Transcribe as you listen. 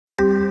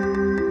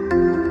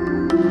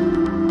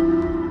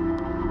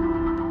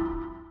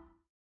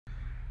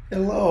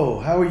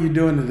how are you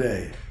doing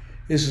today?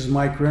 This is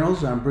Mike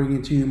Reynolds. I'm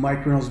bringing to you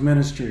Mike Reynolds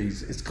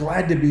Ministries. It's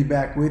glad to be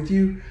back with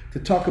you to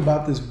talk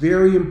about this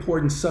very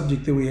important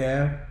subject that we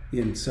have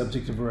in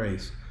subject of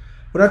race.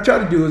 What I've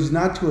tried to do is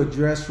not to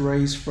address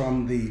race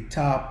from the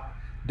top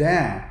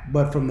down,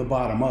 but from the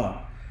bottom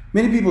up.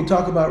 Many people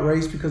talk about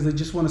race because they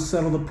just want to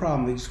settle the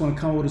problem. They just want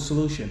to come up with a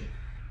solution.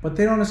 But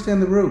they don't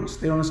understand the roots.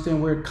 They don't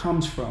understand where it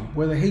comes from,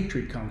 where the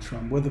hatred comes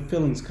from, where the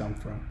feelings come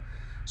from.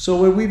 So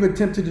what we've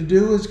attempted to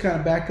do is kind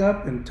of back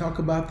up and talk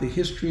about the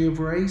history of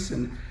race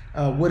and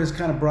what has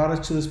kind of brought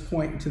us to this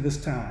point, to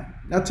this time.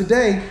 Now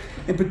today,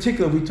 in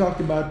particular, we talked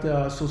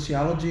about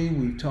sociology,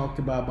 we've talked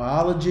about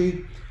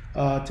biology.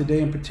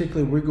 Today in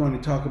particular, we're going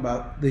to talk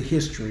about the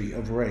history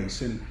of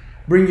race and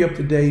bring you up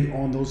to date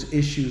on those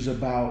issues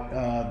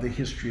about the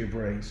history of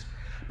race.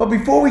 But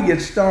before we get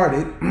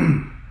started,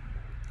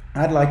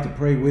 I'd like to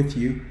pray with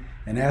you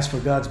and ask for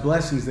God's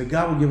blessings that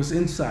God will give us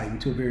insight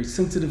into a very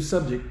sensitive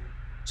subject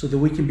so that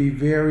we can be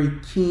very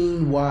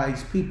keen,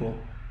 wise people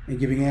in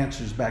giving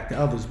answers back to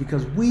others,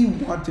 because we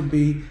want to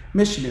be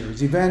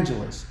missionaries,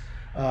 evangelists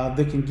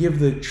that can give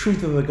the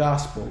truth of the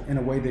gospel in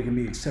a way that can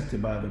be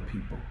accepted by other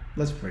people.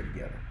 Let's pray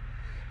together.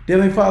 Dear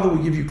Heavenly Father,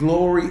 we give you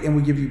glory and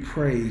we give you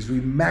praise.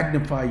 We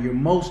magnify your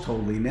most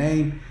holy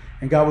name.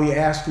 And God, we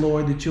ask,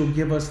 Lord, that you'll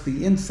give us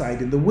the insight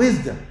and the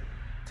wisdom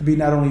to be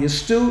not only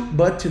astute,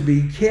 but to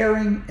be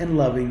caring and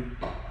loving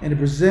and to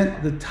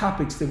present the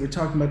topics that we're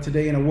talking about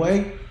today in a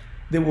way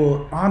that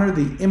will honor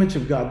the image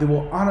of God, that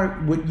will honor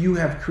what you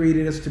have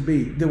created us to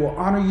be, that will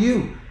honor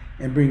you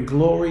and bring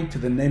glory to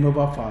the name of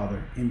our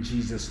Father. In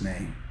Jesus'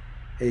 name,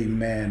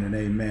 amen and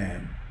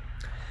amen.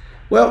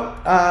 Well,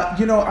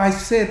 I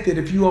said that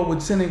if you all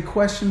would send in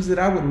questions that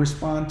I would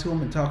respond to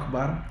them and talk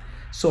about them.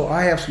 So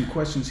I have some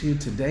questions here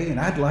today, and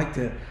I'd like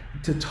to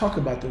talk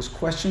about those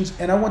questions.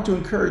 And I want to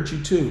encourage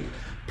you too.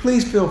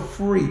 Please feel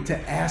free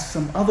to ask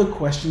some other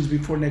questions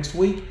before next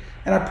week,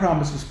 and I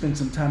promise to spend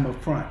some time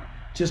up front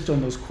just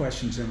on those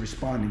questions and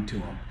responding to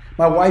them.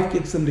 My wife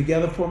gets them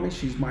together for me.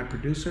 She's my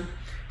producer.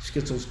 She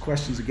gets those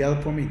questions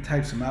together for me,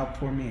 types them out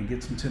for me, and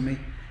gets them to me.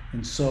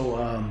 And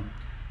so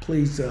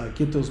please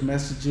get those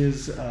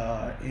messages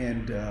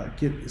and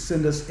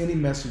send us any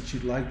message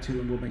you'd like to,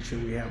 and we'll make sure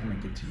we have them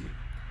and get to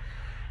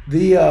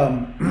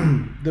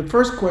you. The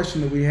first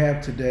question that we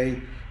have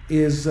today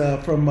is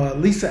from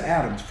Lisa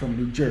Adams from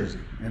New Jersey.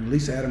 And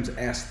Lisa Adams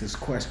asked this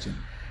question: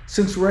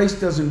 since race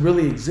doesn't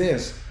really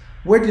exist,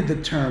 where did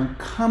the term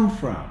come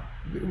from?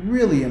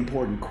 Really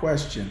important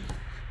question.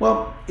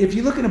 Well, if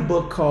you look in a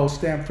book called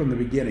Stamped from the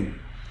Beginning,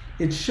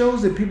 it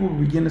shows that people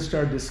begin to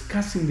start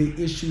discussing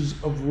the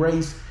issues of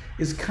race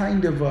is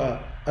kind of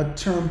a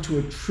term to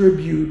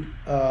attribute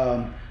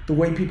the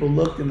way people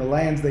looked in the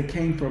lands they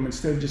came from,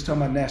 instead of just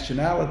talking about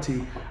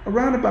nationality,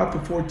 around about the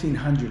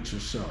 1400s or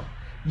so,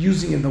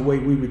 using it in the way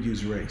we would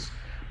use race.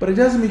 But it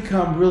doesn't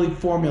become really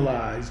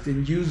formalized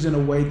and used in a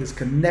way that's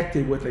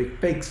connected with a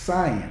fake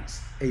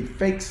science.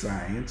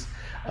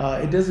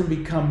 It doesn't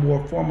become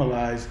more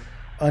formalized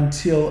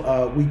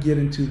until we get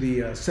into the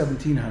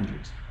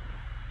 1700s.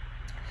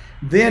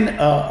 Then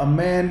a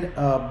man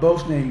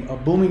both named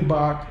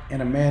Blumenbach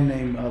and a man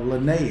named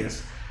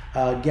Linnaeus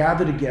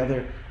gather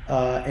together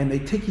and they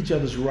take each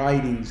other's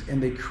writings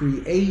and they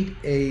create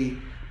a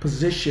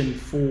position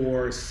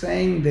for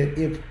saying that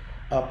if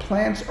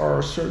plants are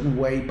a certain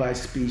way by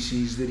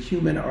species, that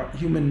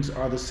humans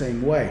are the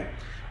same way.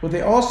 What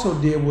they also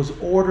did was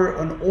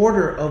an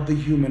order of the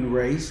human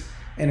race,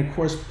 and of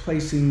course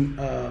placing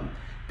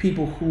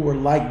people who were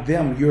like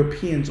them,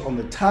 Europeans, on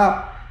the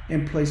top,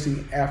 and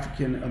placing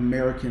African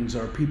Americans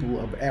or people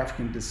of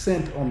African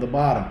descent on the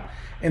bottom.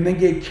 And then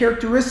gave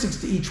characteristics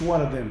to each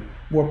one of them,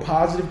 more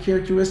positive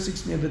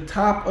characteristics near the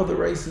top of the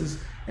races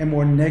and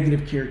more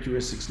negative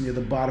characteristics near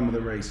the bottom of the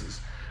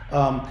races.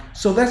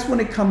 So that's when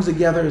it comes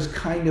together as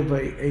kind of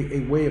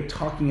a way of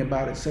talking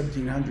about it,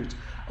 1700s,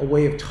 a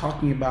way of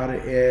talking about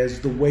it as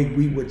the way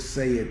we would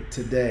say it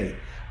today.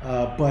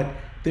 But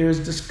there's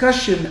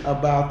discussion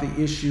about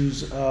the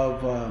issues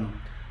of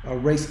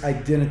race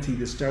identity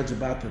that starts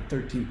about the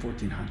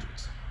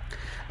 1400s.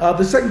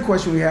 The second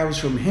question we have is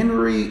from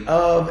Henry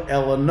of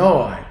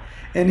Illinois.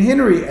 And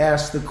Henry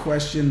asked the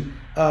question,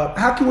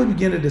 how can we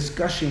begin a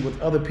discussion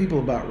with other people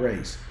about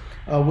race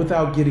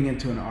without getting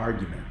into an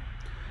argument?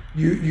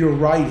 You're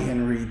right,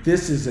 Henry.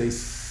 This is a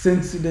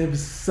sensitive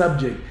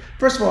subject.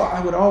 First of all, I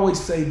would always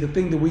say the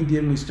thing that we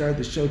did when we started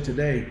the show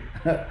today,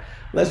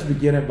 let's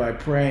begin it by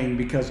praying,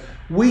 because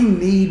we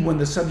need, when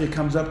the subject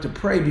comes up, to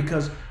pray,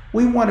 because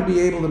we want to be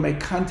able to make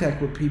contact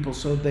with people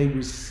so they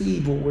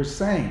receive what we're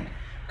saying.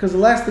 Because the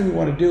last thing we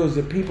want to do is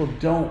that people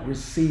don't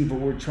receive what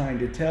we're trying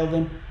to tell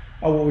them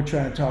or what we're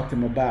trying to talk to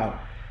them about.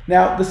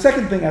 Now, the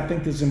second thing I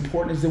think that's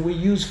important is that we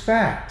use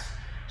facts.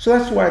 So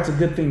that's why it's a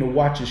good thing to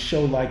watch a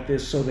show like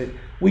this, so that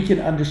we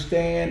can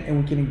understand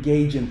and we can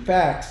engage in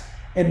facts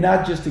and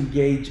not just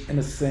engage in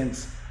a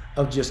sense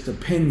of just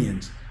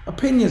opinions.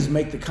 Opinions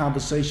make the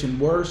conversation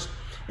worse.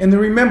 And then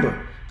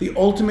remember, The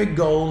ultimate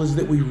goal is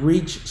that we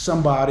reach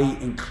somebody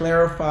and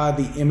clarify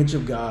the image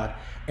of God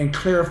and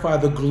clarify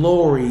the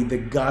glory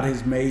that God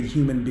has made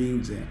human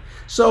beings in.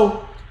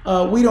 So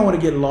we don't want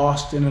to get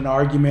lost in an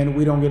argument.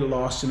 We don't get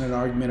lost in an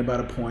argument about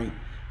a point.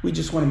 We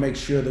just want to make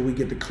sure that we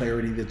get the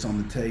clarity that's on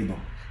the table.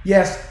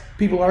 Yes,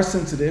 people are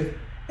sensitive.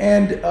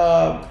 And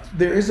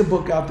there is a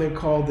book out there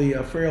called The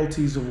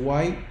Frailties of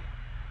White.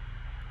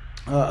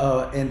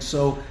 And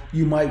so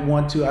you might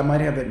want to, I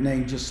might have that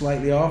name just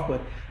slightly off,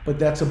 but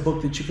that's a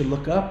book that you can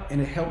look up,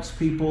 and it helps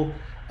people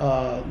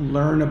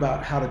learn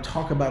about how to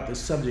talk about this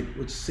subject,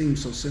 which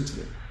seems so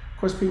sensitive. Of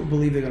course, people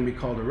believe they're going to be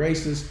called a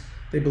racist.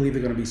 They believe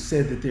they're going to be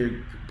said that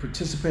they're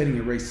participating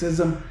in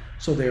racism,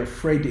 so they're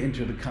afraid to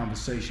enter the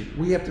conversation.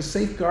 We have to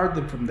safeguard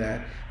them from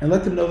that and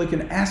let them know they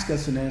can ask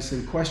us an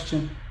innocent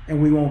question,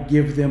 and we won't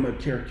give them a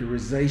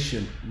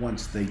characterization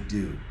once they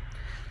do.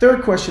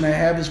 Third question I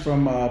have is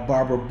from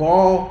Barbara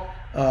Ball.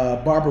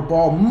 Barbara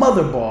Ball,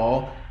 Mother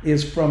Ball,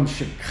 is from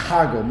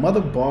Chicago. Mother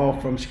Ball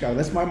from Chicago.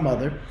 That's my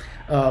mother.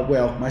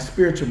 Well, my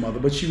spiritual mother,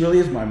 but she really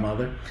is my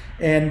mother.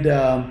 And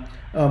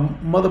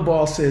Mother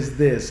Ball says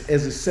this: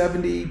 as a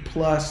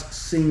 70-plus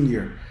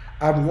senior,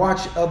 I've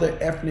watched other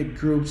ethnic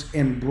groups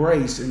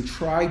embrace and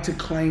try to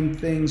claim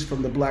things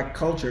from the black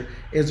culture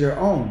as their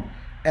own,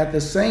 at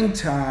the same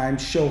time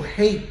show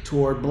hate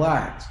toward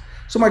blacks.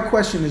 So my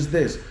question is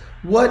this: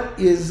 what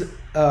is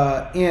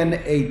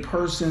in a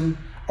person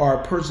or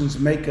a person's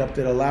makeup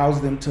that allows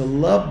them to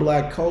love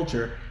black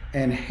culture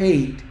and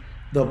hate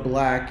the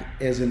black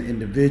as an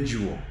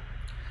individual?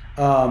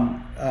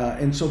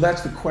 And so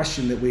that's the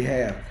question that we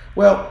have.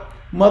 Well,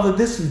 Mother,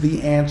 this is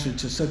the answer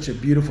to such a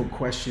beautiful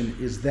question,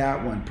 is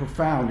that one.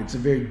 Profound. It's a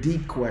very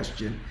deep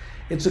question.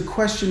 It's a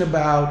question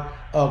about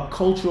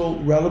cultural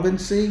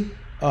relevancy,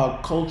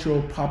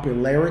 cultural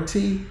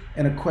popularity,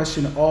 and a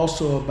question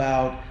also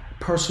about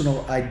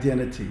personal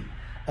identity.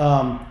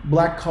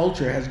 Black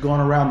culture has gone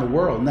around the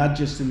world, not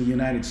just in the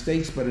United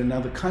States, but in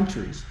other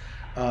countries.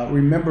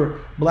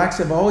 Remember, blacks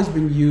have always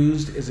been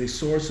used as a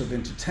source of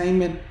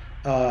entertainment,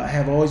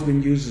 have always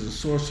been used as a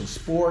source of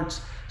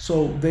sports.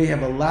 So they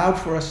have allowed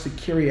for us to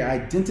carry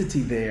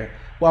identity there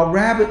while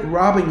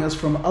robbing us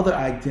from other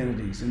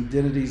identities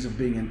of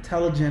being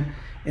intelligent,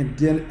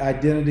 and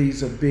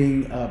identities of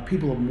being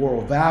people of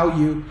moral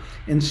value.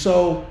 And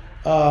so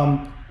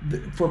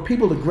for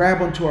people to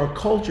grab onto our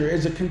culture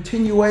is a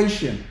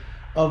continuation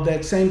of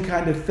that same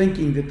kind of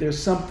thinking, that there's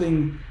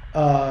something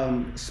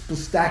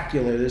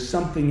spectacular, there's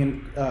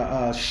something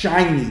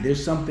shiny,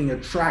 there's something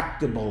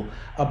attractable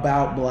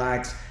about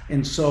blacks.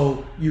 And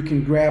so you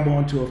can grab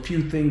onto a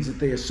few things that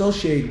they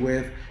associate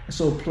with.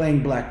 So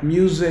playing black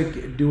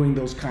music, doing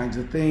those kinds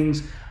of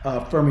things,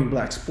 affirming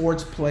black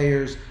sports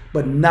players,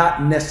 but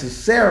not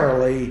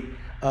necessarily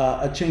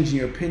changing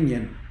your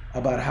opinion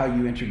about how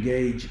you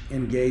engage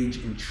and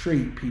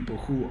treat people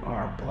who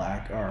are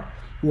black or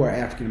who are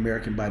African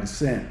American by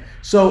descent.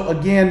 So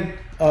again,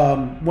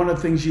 one of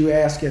the things you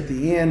ask at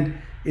the end,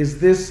 is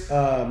this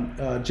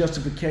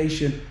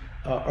justification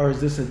or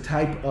is this a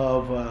type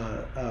of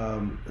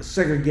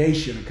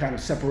segregation, a kind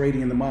of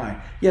separating in the mind?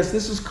 Yes,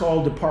 this is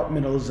called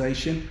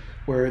departmentalization,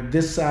 where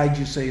this side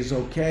you say is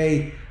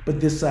okay,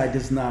 but this side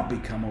does not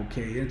become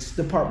okay. It's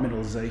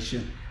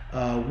departmentalization.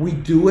 We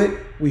do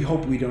it. We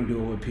hope we don't do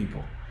it with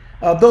people.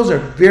 Those are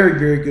very,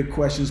 very good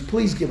questions.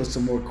 Please give us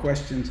some more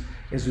questions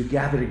as we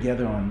gather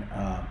together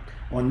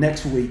on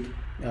next week,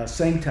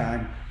 same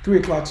time, 3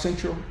 o'clock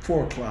Central,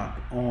 4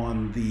 o'clock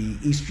on the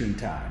Eastern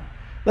time.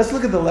 Let's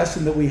look at the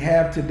lesson that we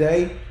have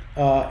today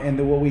and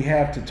what we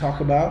have to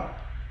talk about.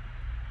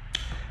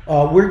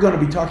 We're going to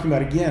be talking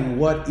about, again,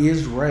 what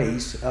is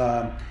race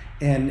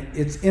and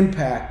its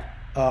impact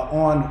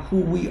on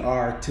who we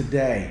are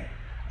today.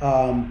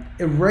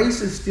 And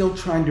race is still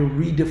trying to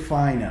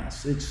redefine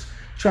us. It's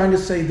trying to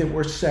say that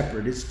we're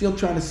separate. It's still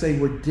trying to say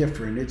we're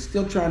different. It's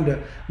still trying to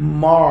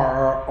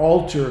mar or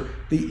alter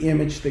the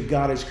image that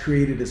God has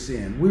created us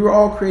in. We were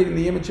all created in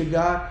the image of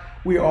God.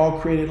 We are all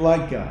created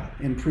like God.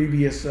 In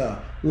previous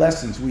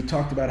lessons, we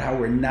talked about how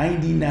we're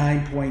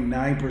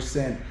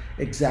 99.9%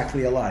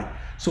 exactly alike.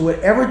 So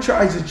whatever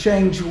tries to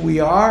change who we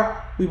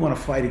are, we want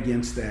to fight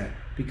against that,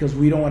 because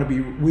we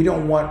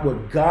don't want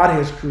what God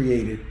has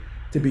created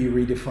to be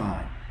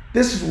redefined.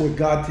 This is what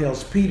God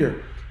tells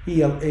Peter.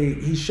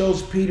 He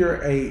shows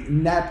Peter a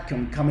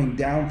napkin coming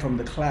down from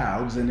the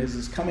clouds, and as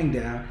it's coming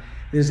down,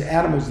 there's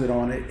animals that are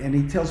on it, and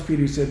he tells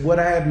Peter, he said, what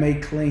I have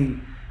made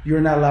clean, you're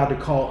not allowed to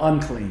call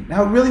unclean.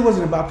 Now, it really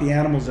wasn't about the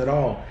animals at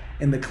all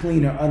and the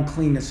clean or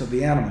uncleanness of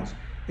the animals.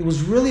 It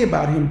was really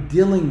about him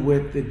dealing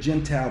with the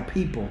Gentile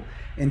people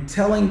and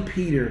telling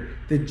Peter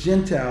that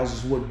Gentiles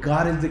is what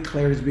God has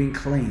declared as being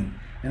clean.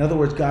 In other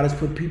words, God has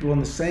put people on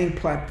the same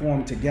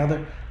platform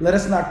together. Let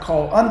us not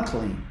call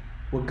unclean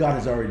what God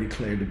has already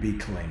declared to be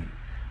clean.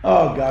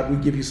 Oh, God, we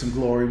give you some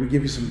glory, we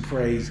give you some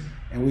praise,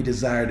 and we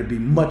desire to be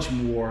much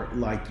more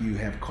like you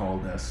have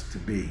called us to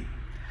be.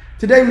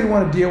 Today, we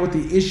want to deal with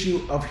the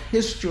issue of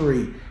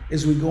history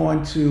as we go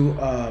into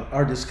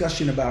our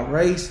discussion about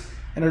race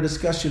and our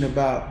discussion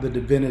about the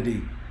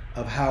divinity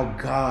of how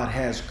God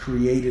has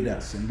created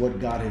us and what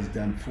God has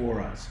done for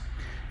us.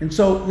 And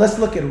so let's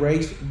look at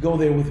race. Go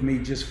there with me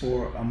just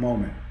for a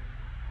moment.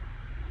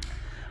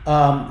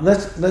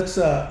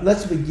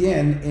 Let's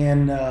begin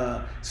in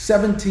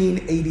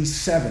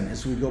 1787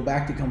 as we go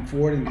back to come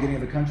forward in the beginning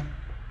of the country.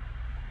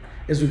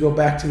 As we go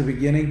back to the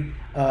beginning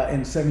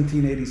in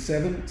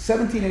 1787 to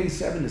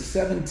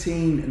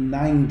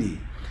 1790.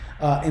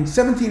 In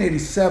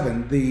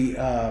 1787,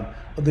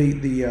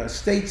 the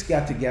states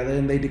got together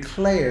and they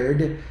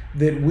declared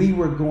that we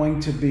were going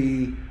to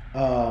be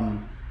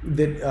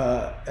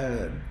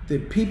the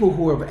people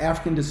who are of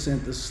African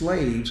descent, the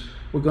slaves,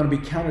 were going to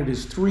be counted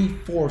as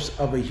 3/4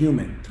 of a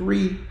human.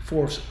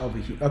 3/4 of a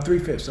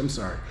 3/5. I'm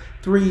sorry,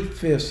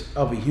 3/5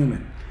 of a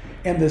human.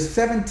 And the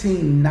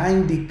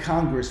 1790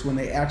 Congress, when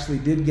they actually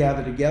did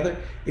gather together,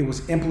 it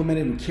was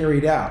implemented and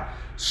carried out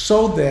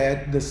so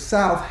that the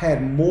South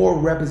had more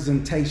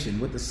representation.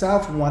 What the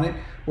South wanted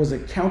was a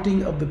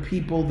counting of the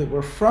people that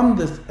were from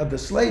the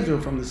slaves who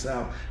were from the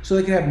South, so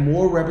they could have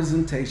more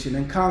representation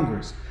in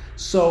Congress.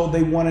 So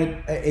they wanted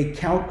a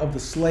count of the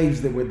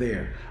slaves that were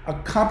there. A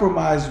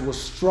compromise was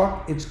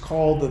struck. It's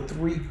called the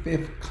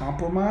 3/5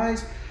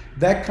 Compromise.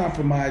 That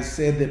compromise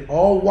said that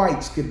all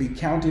whites could be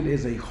counted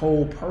as a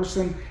whole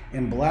person,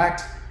 and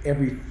blacks,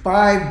 every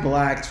 5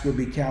 blacks would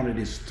be counted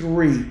as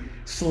 3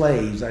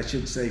 slaves, I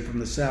should say, from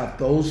the South.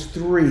 Those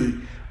 3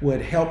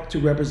 would help to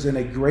represent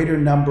a greater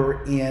number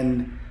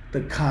in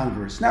the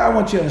Congress. Now, I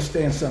want you to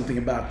understand something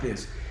about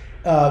this.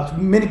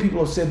 Many people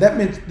have said that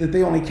meant that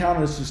they only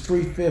counted us as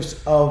 3/5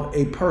 of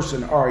a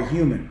person or a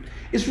human.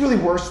 It's really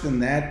worse than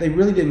that. They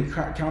really didn't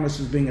count us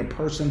as being a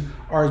person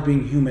or as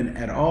being human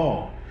at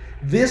all.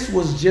 This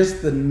was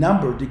just the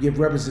number to give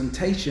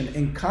representation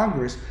in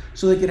Congress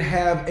so they could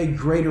have a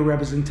greater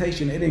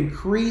representation. It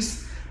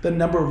increased the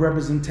number of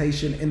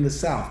representation in the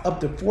South.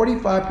 Up to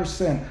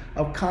 45%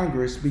 of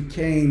Congress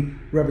became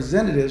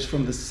representatives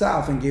from the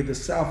South and gave the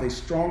South a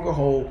stronger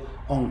hold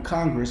on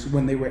Congress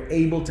when they were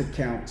able to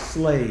count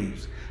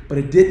slaves. But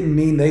it didn't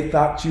mean they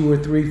thought you were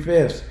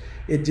 3/5.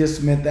 It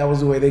just meant that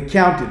was the way they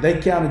counted. They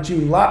counted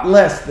you a lot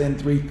less than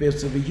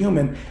 3/5 of a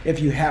human if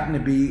you happen to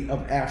be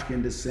of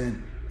African descent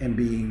and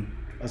being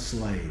a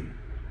slave.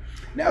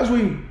 Now, as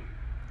we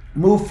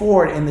move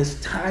forward in this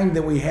time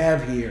that we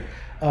have here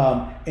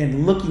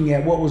and looking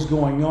at what was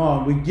going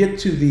on, we get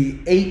to the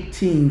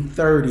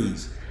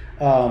 1830s.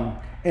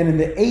 And in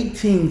the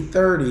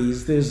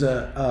 1830s, there's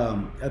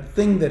a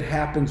thing that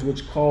happens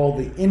which is called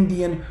the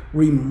Indian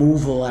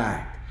Removal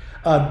Act.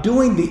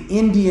 During the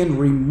Indian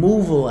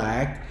Removal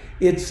Act,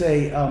 it's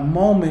a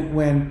moment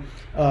when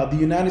the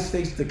United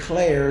States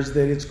declares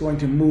that it's going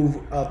to move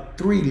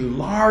 3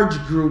 large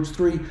groups,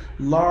 3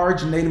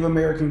 large Native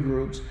American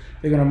groups.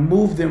 They're going to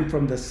move them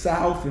from the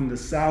South and the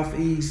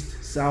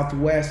Southeast,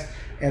 Southwest,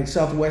 and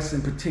Southwest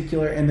in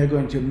particular, and they're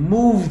going to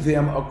move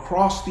them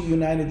across the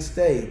United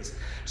States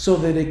so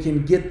that it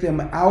can get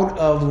them out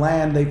of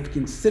land they've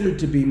considered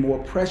to be more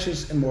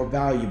precious and more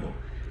valuable.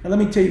 Now, let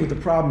me tell you what the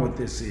problem with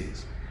this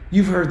is.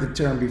 You've heard the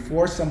term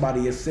before.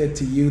 Somebody has said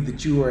to you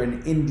that you are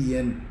an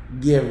Indian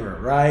giver,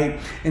 right?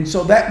 And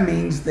so that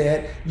means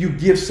that you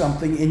give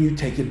something and you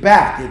take it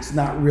back. It's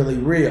not really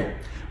real.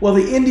 Well,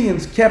 the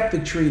Indians kept the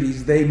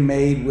treaties they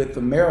made with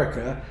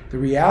America. The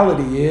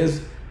reality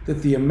is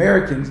that the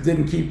Americans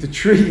didn't keep the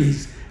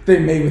treaties they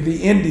made with the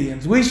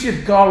Indians. We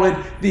should call it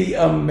the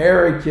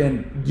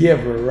American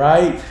giver,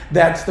 right?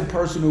 That's the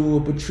person who will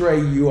betray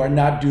you or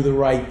not do the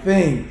right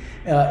thing.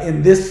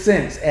 In this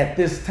sense, at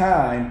this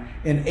time,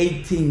 in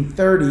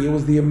 1830, it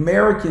was the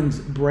Americans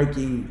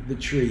breaking the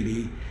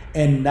treaty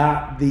and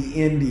not the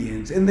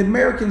Indians. And the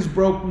Americans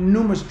broke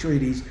numerous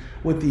treaties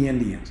with the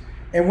Indians.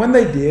 And when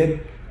they did,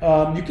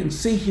 you can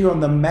see here on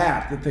the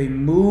map that they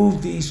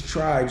moved these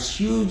tribes,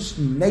 huge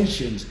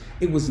nations.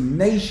 It was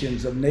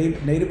nations of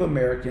Native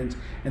Americans,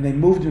 and they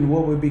moved into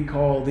what would be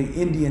called the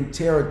Indian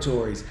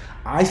territories,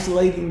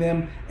 isolating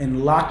them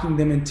and locking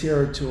them in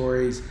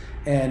territories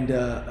and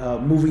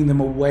moving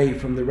them away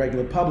from the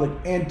regular public,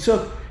 and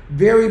took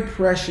very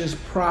precious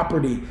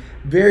property,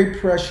 very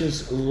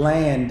precious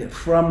land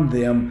from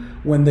them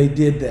when they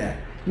did that.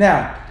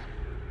 Now,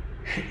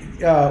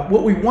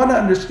 what we want to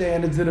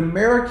understand is that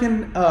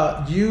American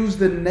used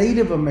the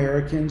Native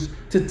Americans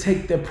to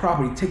take their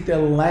property, take their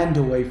land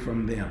away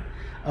from them.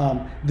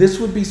 This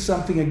would be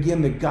something,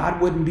 again, that God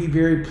wouldn't be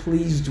very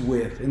pleased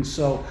with. And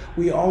so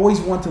we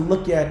always want to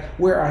look at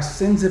where our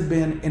sins have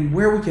been and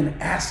where we can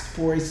ask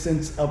for a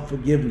sense of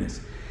forgiveness.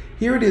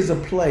 Here it is a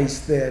place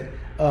that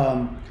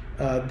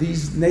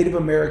these Native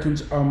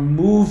Americans are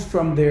moved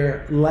from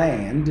their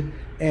land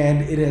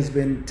and it has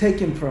been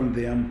taken from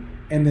them,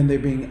 and then they're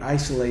being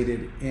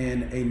isolated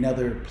in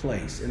another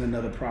place, in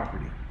another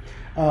property.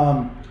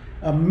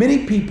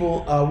 Many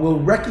people will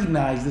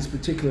recognize this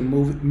particular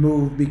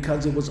move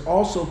because it was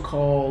also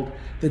called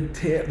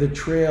the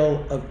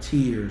Trail of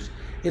Tears.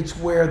 It's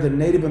where the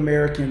Native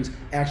Americans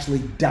actually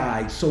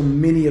died. So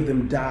many of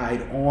them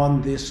died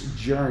on this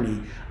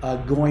journey,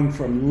 going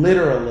from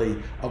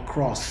literally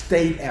across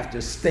state after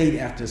state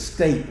after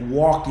state,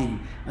 walking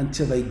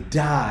until they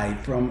died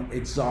from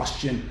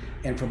exhaustion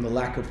and from the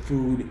lack of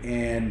food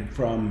and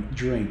from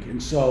drink.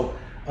 And so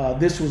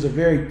this was a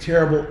very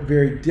terrible,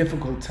 very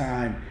difficult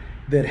time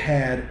that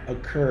had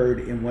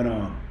occurred and went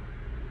on.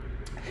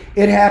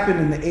 It happened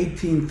in the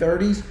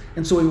 1830s,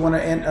 and so we want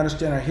to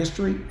understand our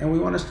history, and we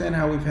want to understand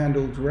how we've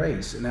handled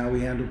race and how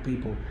we handle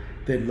people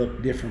that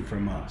look different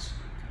from us.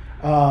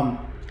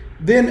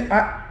 Then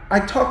I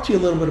talked to you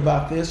a little bit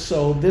about this,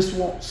 so this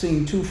won't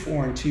seem too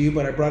foreign to you,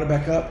 but I brought it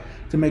back up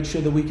to make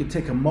sure that we could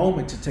take a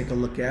moment to take a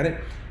look at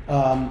it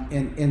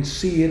and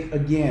see it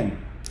again.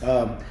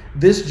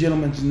 This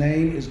gentleman's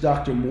name is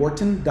Dr.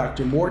 Morton.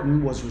 Dr.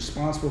 Morton was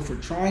responsible for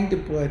trying to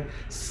put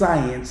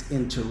science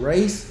into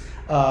race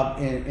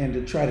and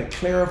to try to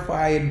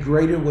clarify it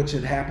greater, which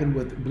had happened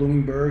with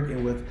Bloomberg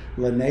and with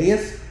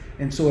Linnaeus.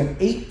 And so in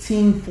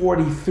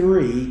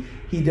 1843,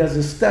 he does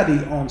a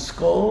study on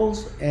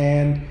skulls,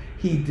 and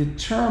he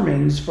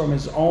determines from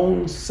his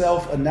own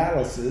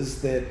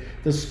self-analysis that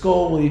the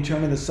skull will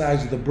determine the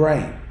size of the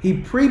brain. He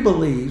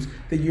pre-believes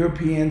that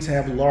Europeans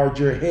have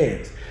larger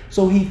heads.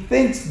 So he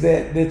thinks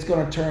that it's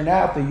going to turn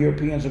out that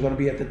Europeans are going to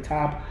be at the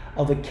top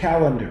of the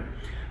calendar.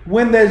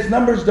 When those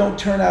numbers don't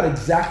turn out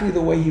exactly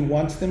the way he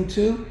wants them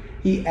to,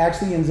 he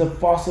actually ends up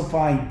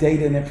falsifying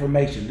data and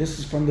information. This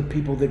is from the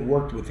people that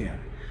worked with him.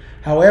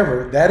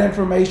 However, that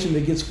information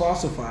that gets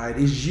falsified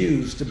is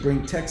used to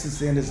bring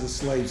Texas in as a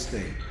slave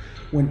state.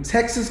 When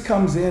Texas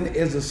comes in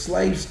as a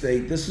slave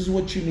state, this is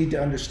what you need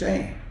to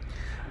understand.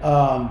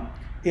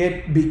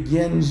 It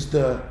begins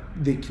the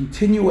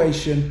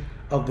continuation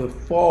of the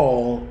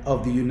fall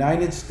of the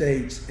United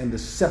States, and the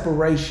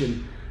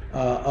separation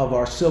of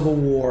our Civil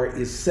War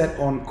is set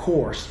on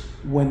course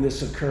when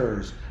this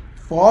occurs.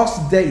 False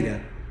data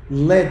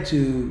led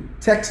to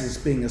Texas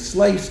being a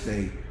slave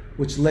state,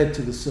 which led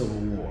to the Civil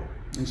War.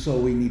 And so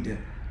we need to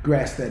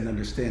grasp that and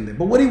understand that.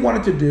 But what he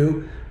wanted to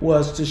do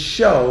was to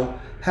show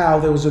how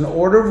there was an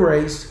order of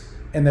race,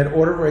 and that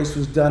order of race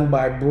was done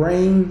by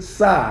brain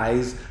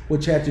size,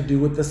 which had to do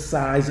with the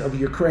size of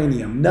your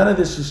cranium. None of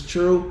this is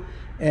true,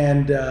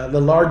 and the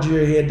larger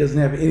your head doesn't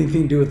have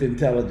anything to do with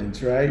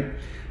intelligence, right?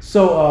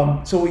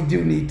 So we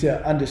do need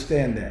to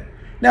understand that.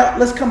 Now,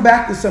 let's come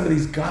back to some of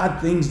these God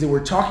things that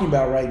we're talking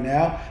about right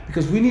now,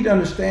 because we need to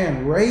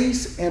understand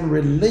race and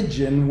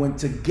religion went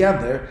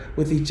together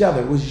with each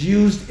other. It was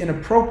used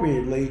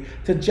inappropriately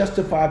to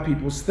justify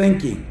people's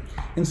thinking.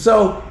 And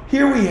so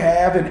here we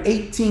have in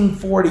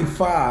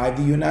 1845,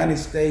 the United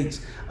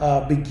States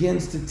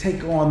begins to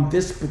take on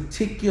this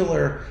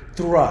particular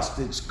thrust.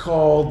 It's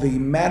called the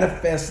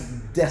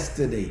Manifest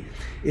Destiny.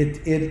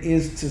 It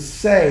is to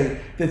say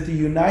that the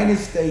United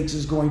States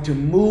is going to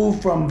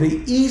move from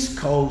the East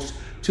Coast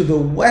to the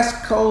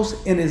West Coast,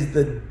 and is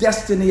the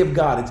destiny of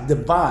God. It's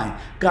divine.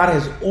 God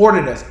has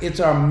ordered us. It's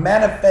our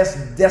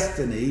manifest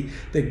destiny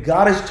that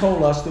God has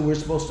told us that we're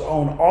supposed to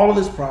own all of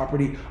this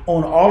property,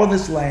 own all of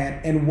this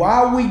land. And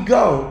while we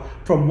go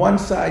from one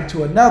side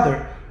to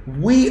another,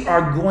 we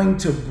are going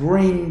to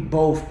bring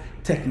both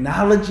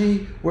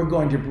technology, we're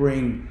going to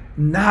bring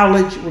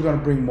knowledge, we're going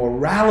to bring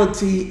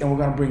morality, and we're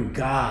going to bring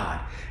God.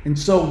 And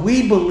so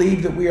we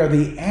believe that we are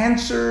the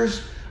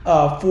answers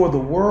for the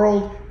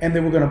world, and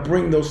then we're going to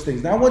bring those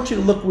things. Now I want you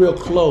to look real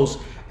close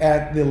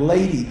at the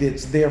lady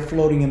that's there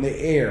floating in the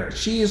air.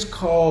 She is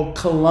called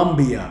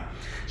Columbia.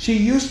 She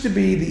used to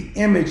be the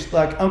image,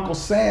 like Uncle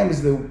Sam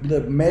is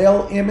the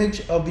male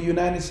image of the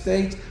United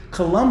States.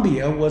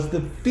 Columbia was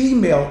the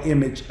female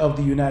image of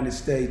the United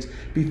States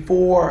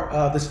before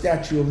the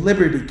Statue of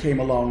Liberty came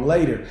along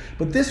later.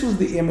 But this was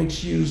the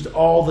image used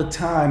all the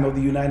time of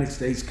the United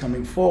States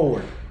coming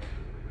forward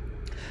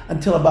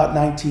until about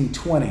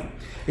 1920.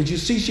 As you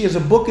see, she has a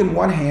book in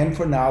one hand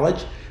for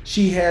knowledge.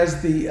 She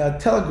has the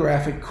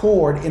telegraphic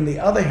cord in the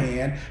other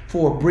hand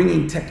for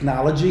bringing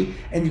technology.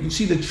 And you can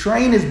see the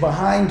train is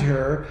behind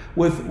her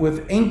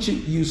with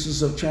ancient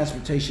uses of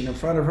transportation in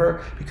front of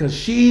her, because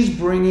she's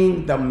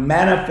bringing the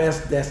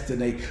manifest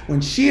destiny.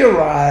 When she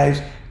arrives,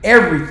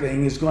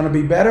 everything is going to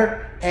be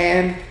better,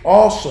 and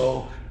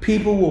also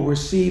people will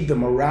receive the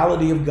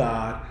morality of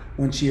God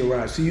when she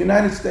arrives. So the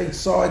United States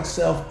saw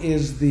itself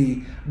as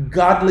the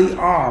godly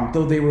arm,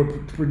 though they were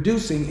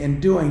producing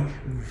and doing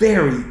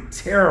very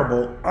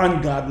terrible,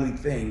 ungodly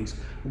things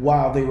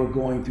while they were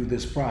going through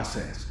this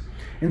process.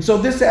 And so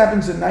this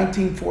happens in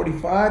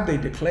 1945. They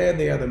declare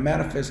they are the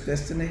manifest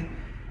destiny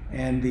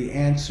and the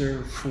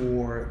answer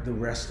for the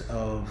rest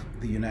of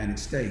the United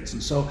States.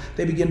 And so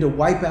they begin to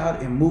wipe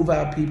out and move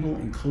out people,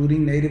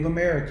 including Native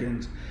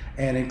Americans,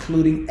 and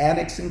including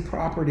annexing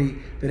property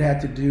that had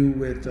to do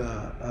with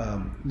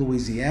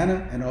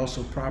Louisiana, and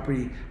also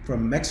property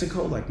from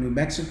Mexico, like New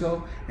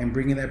Mexico, and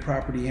bringing that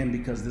property in,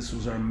 because this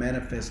was our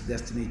manifest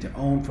destiny to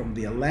own from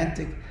the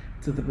Atlantic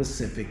to the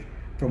Pacific,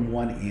 from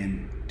one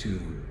end to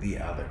the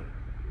other.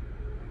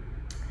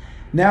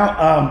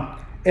 Now,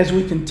 as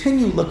we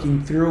continue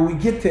looking through, we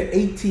get to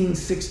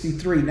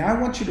 1863. Now, I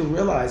want you to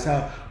realize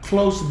how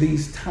close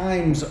these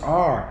times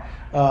are.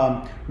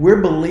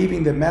 We're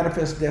believing that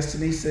Manifest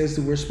Destiny says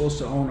that we're supposed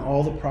to own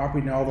all the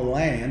property and all the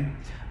land.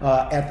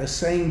 At the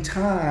same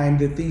time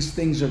that these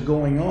things are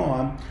going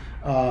on,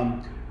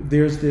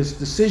 there's this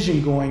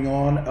decision going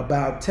on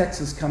about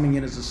Texas coming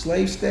in as a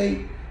slave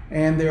state,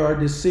 and there are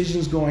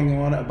decisions going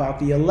on about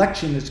the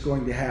election that's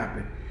going to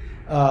happen.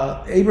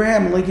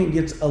 Abraham Lincoln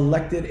gets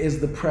elected as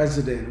the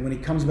president. When he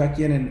comes back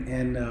in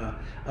and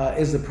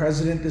as the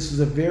president, this is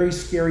a very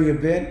scary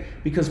event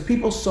because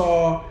people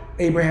saw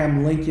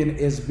Abraham Lincoln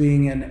as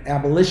being an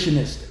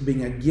abolitionist,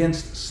 being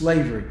against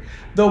slavery.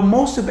 Though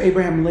most of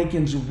Abraham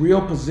Lincoln's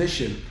real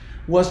position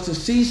was to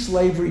see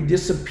slavery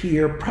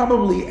disappear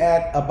probably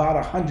at about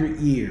 100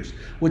 years,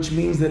 which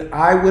means that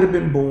I would have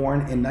been born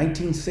in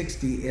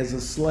 1960 as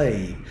a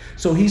slave.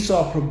 So he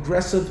saw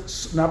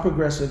not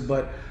progressive,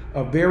 but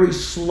a very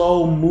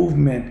slow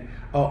movement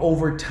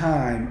over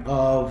time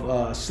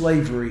of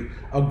slavery.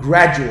 A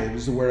gradual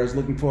was the word I was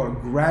looking for, a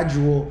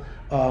gradual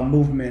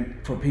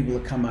movement for people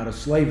to come out of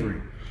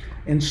slavery.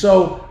 And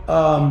so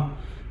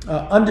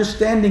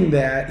understanding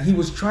that, he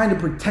was trying to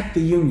protect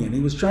the Union.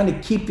 He was trying to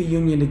keep the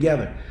Union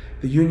together.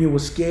 The Union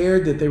was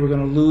scared that they were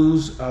going to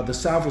lose. The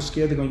South was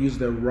scared they're going to use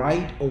their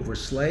right over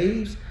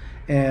slaves.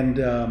 And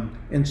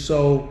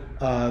so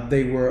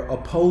they were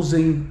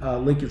opposing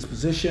Lincoln's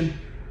position.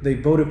 They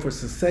voted for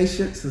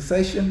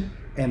secession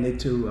and they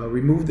to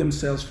remove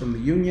themselves from the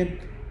Union.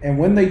 And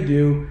when they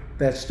do,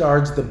 that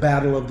starts the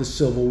Battle of the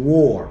Civil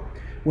War.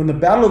 When the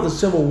Battle of the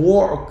Civil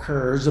War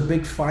occurs, a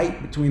big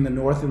fight between the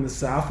North and the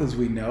South, as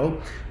we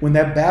know, when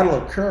that battle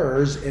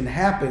occurs and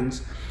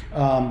happens,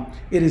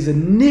 it is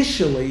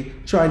initially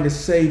trying to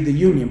save the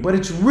Union, but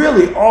it's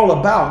really all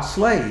about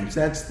slaves.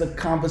 That's the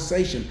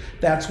conversation.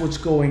 That's what's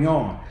going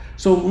on.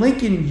 So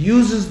Lincoln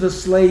uses the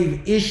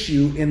slave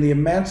issue in the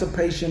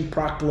Emancipation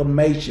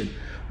Proclamation.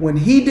 When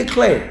he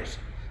declares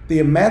the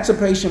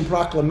Emancipation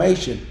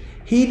Proclamation,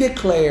 he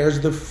declares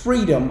the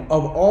freedom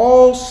of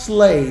all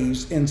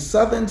slaves in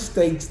southern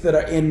states that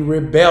are in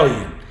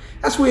rebellion.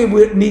 That's where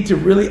we need to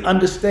really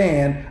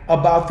understand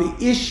about the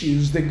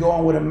issues that go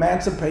on with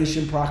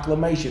Emancipation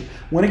Proclamation.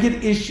 When it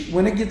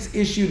gets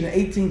issued in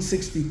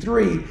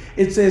 1863,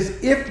 it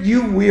says, if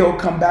you will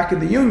come back in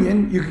the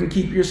Union, you can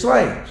keep your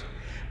slaves.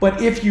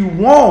 But if you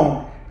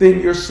won't, then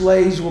your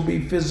slaves will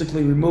be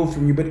physically removed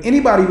from you. But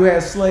anybody who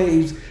has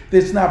slaves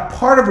that's not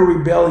part of a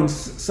rebelling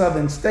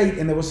southern state,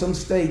 and there were some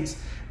states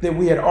that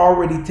we had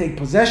already taken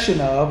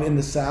possession of in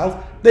the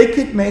South, they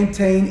could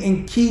maintain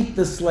and keep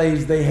the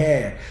slaves they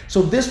had.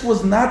 So this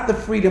was not the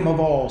freedom of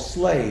all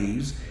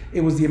slaves.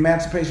 It was the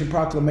Emancipation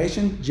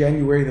Proclamation,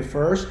 January the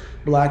 1st.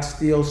 Blacks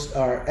still,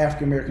 or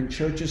African American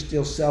churches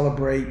still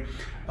celebrate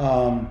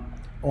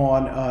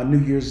on New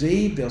Year's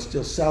Eve. They'll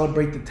still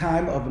celebrate the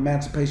time of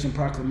Emancipation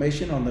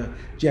Proclamation on the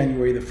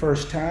January the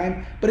 1st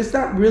time. But it's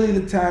not really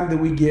the time that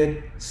we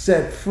get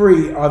set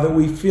free or that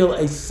we feel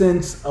a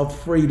sense of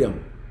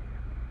freedom.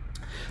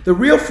 The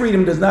real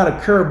freedom does not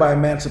occur by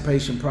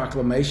Emancipation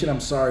Proclamation. I'm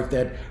sorry if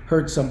that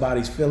hurt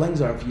somebody's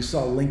feelings, or if you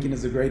saw Lincoln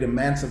as the great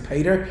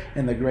emancipator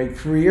and the great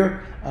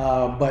freer.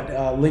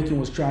 But Lincoln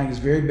was trying his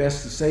very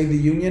best to save the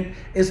Union.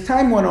 As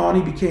time went on,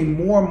 he became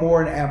more and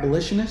more an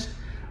abolitionist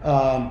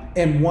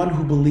and one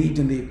who believed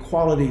in the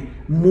equality,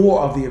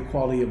 more of the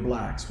equality of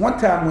blacks. One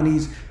time when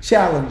he's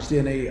challenged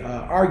in a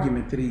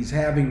argument that he's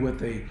having with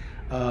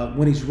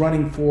when he's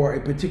running for a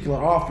particular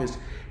office,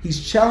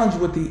 he's challenged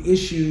with the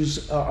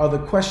issues or the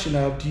question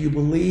of, do you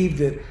believe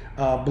that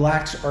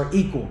blacks are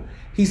equal?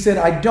 He said,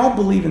 I don't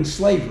believe in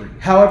slavery.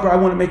 However, I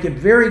want to make it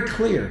very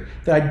clear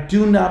that I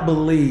do not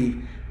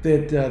believe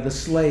that the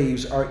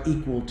slaves are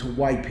equal to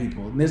white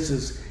people. And this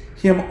is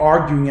him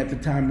arguing at the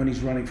time when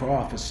he's running for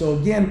office. So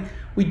again,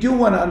 we do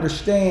want to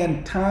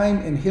understand time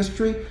and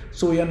history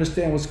so we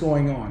understand what's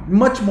going on.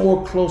 Much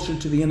more closer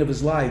to the end of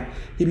his life,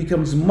 he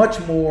becomes much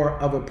more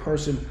of a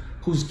person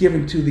who's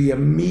given to the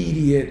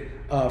immediate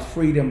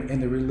freedom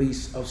and the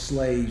release of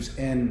slaves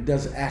and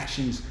does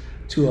actions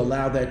to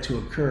allow that to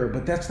occur.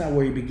 But that's not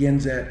where he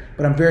begins at,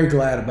 but I'm very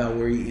glad about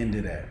where he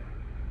ended at.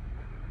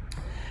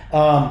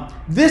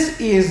 This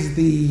is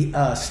the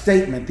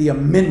statement, the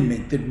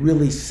amendment that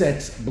really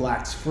sets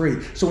blacks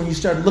free. So when you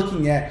start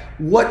looking at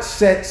what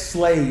sets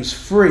slaves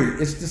free,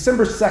 it's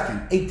December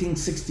 2nd,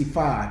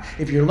 1865.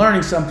 If you're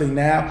learning something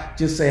now,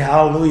 just say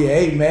hallelujah,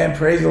 amen,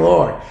 praise the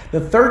Lord.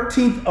 The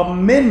 13th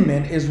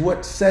Amendment is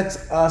what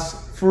sets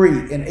us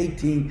free in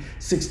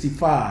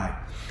 1865.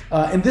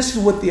 And this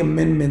is what the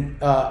amendment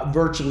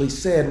virtually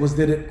said, was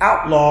that it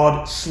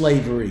outlawed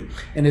slavery.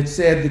 And it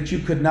said that you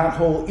could not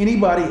hold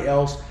anybody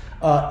else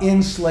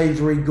in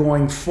slavery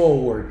going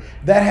forward.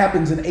 That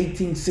happens in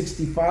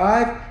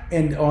 1865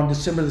 and on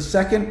December the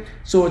 2nd.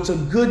 So it's a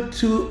good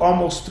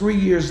almost 3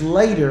 years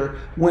later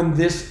when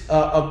this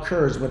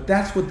occurs. But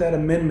that's what that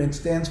amendment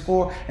stands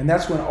for. And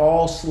that's when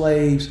all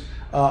slaves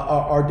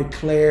are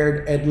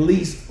declared at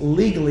least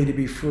legally to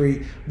be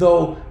free,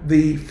 though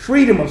the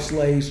freedom of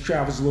slaves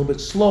travels a little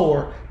bit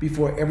slower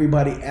before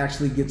everybody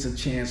actually gets a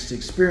chance to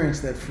experience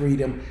that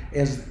freedom,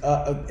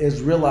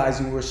 as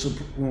realizing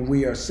when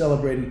we are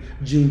celebrating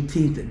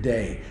Juneteenth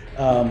Day,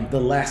 the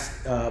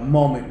last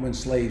moment when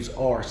slaves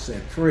are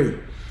set free.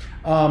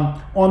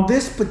 On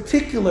this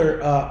particular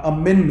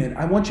amendment,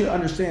 I want you to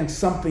understand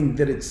something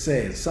that it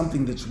says,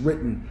 something that's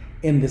written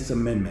in this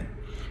amendment.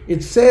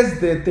 It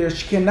says that there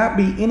cannot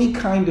be any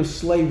kind of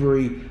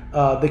slavery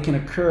that can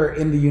occur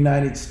in the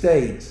United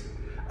States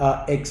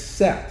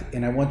except,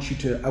 and I want you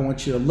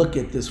to look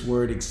at this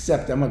word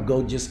except. I'm going to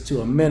go just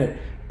to a minute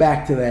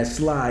back to that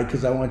slide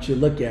because I want you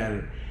to look at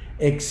it.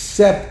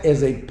 Except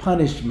as a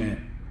punishment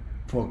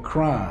for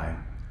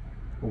crime,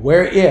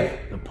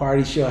 whereif the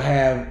party shall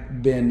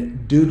have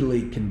been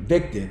duly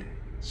convicted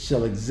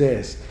shall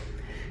exist.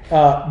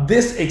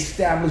 This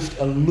established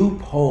a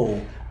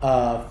loophole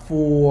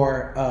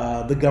for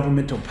the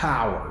governmental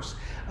powers.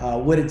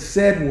 What it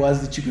said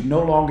was that you could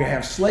no longer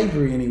have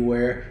slavery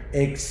anywhere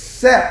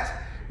except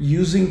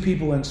using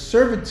people in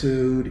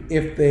servitude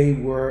if they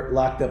were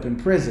locked up in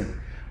prison.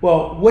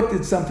 Well, what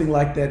did something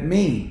like that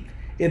mean?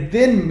 It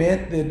then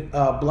meant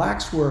that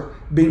blacks were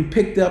being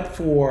picked up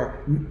for,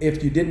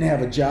 if you didn't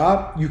have a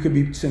job, you could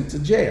be sent to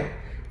jail.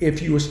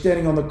 If you were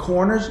standing on the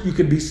corners, you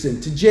could be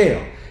sent to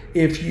jail.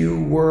 If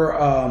you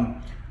were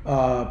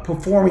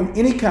performing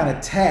any kind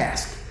of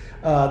task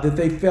that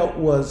they felt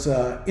was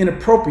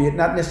inappropriate,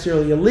 not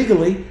necessarily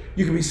illegally,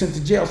 you could be sent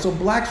to jail. So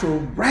blacks were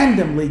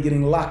randomly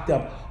getting locked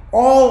up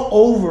all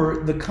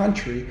over the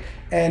country,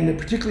 and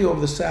particularly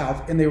over the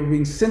South, and they were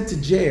being sent to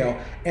jail.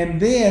 And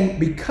then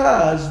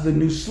because the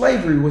new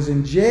slavery was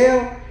in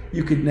jail,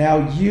 you could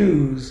now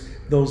use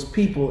those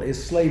people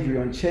as slavery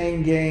on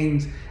chain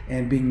gangs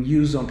and being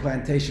used on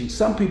plantations.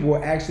 Some people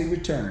were actually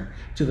returned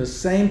to the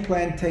same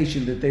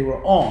plantation that they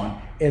were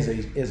on as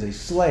a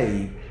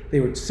slave.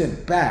 They were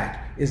sent back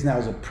as now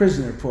as a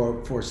prisoner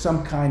for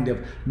some kind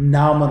of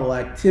nominal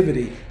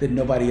activity that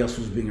nobody else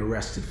was being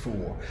arrested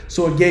for.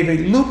 So it gave a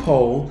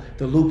loophole,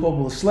 the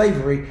loophole of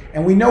slavery,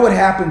 and we know what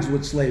happens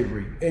with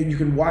slavery. And you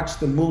can watch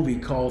the movie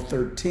called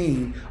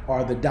 13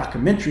 or the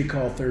documentary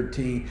called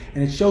 13,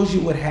 and it shows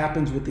you what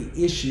happens with the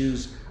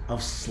issues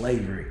of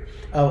slavery,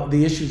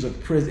 the issues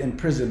of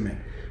imprisonment.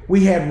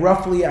 We had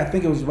roughly, I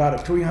think it was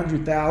about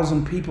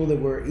 300,000 people that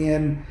were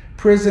in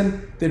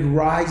prison, that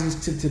rises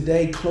to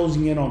today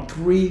closing in on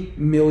 3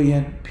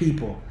 million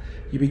people.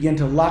 You begin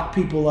to lock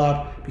people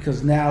up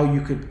because now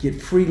you could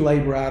get free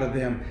labor out of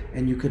them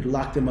and you could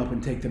lock them up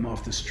and take them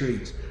off the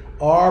streets.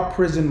 Our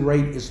prison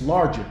rate is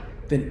larger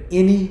than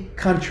any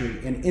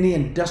country, in any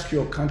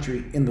industrial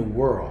country in the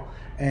world.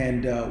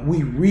 And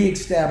we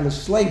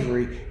reestablished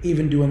slavery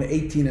even during the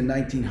 18 and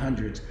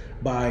 1900s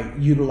by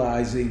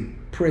utilizing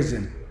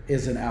prison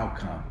as an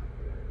outcome.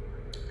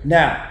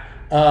 Now,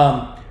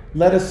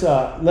 let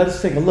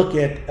us take a look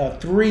at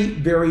three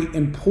very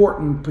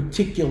important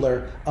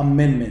particular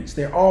amendments.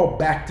 They're all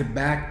back to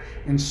back,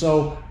 and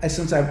so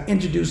since I've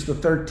introduced the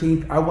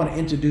 13th, I want to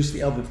introduce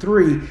the other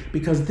three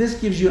because this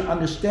gives you an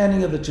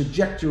understanding of the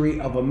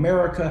trajectory of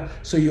America,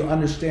 so you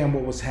understand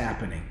what was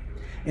happening.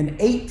 In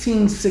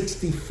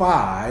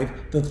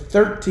 1865, the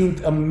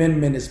 13th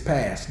Amendment is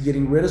passed,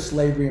 getting rid of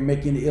slavery and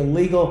making it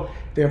illegal.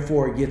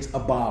 Therefore, it gets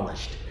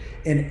abolished.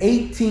 In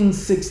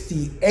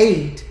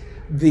 1868,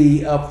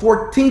 the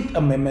 14th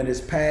Amendment is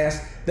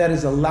passed, that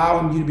is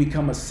allowing you to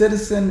become a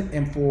citizen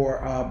and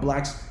for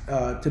blacks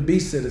to be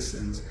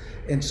citizens.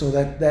 And so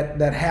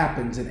that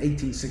happens in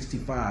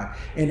 1865.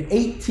 In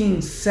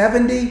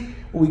 1870,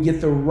 we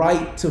get the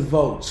right to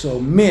vote.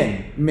 So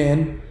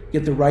men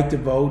get the right to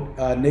vote.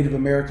 Native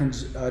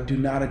Americans do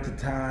not at the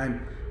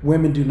time.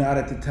 Women do not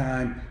at the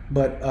time,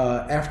 but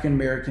African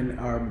American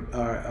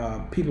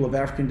or people of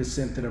African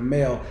descent that are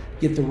male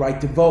get the right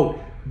to vote.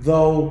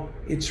 Though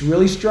it's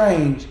really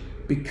strange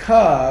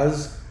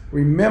because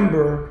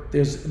remember,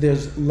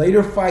 there's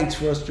later fights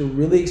for us to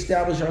really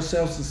establish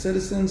ourselves as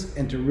citizens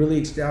and to really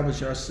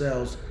establish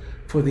ourselves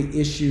for the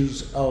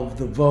issues of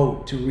the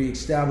vote, to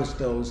reestablish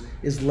those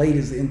as late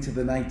as into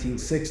the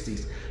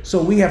 1960s.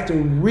 So we have to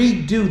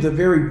redo the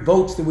very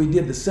votes that we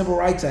did, the Civil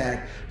Rights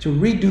Act, to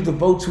redo the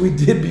votes we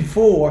did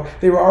before.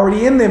 They were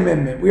already in the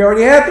amendment. We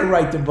already had the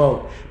right to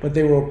vote, but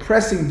they were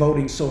oppressing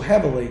voting so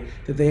heavily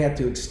that they had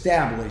to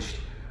establish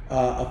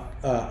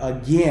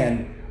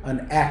again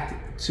an act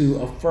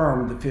to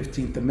affirm the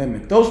 15th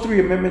Amendment. Those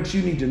three amendments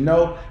you need to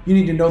know. You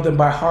need to know them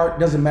by heart.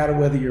 Doesn't matter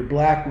whether you're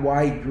black,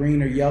 white,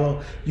 green, or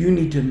yellow. You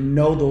need to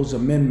know those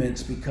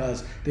amendments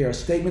because they are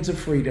statements of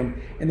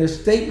freedom and they're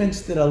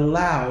statements that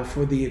allow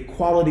for the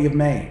equality of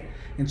man.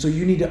 And so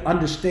you need to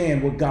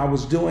understand what God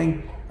was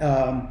doing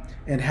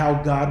and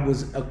how God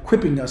was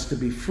equipping us to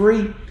be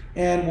free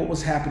and what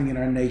was happening in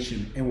our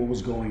nation and what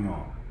was going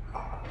on.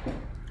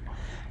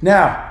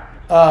 Now,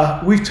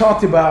 we've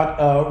talked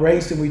about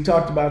race and we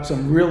talked about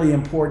some really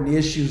important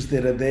issues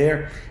that are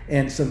there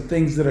and some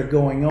things that are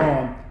going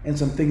on and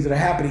some things that are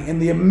happening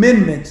and the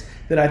amendments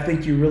that I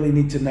think you really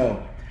need to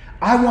know.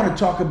 I want to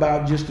talk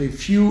about just a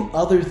few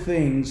other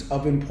things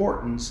of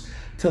importance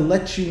to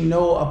let you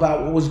know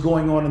about what was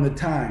going on in the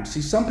time.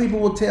 See, some people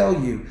will tell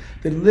you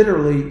that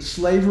literally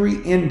slavery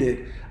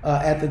ended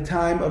at the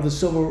time of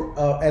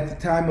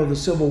the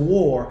Civil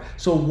War.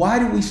 So why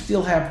do we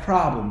still have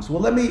problems?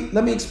 Well, let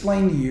me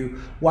explain to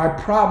you why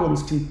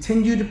problems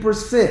continue to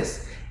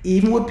persist,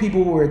 even with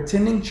people who are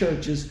attending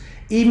churches,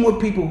 even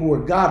with people who are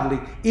godly,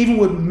 even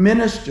with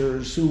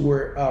ministers who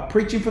were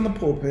preaching from the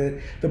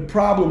pulpit. The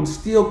problems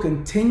still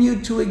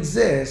continue to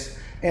exist.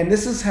 And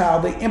this is how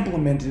they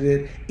implemented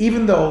it,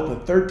 even though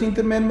the 13th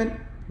Amendment,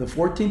 the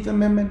 14th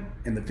Amendment,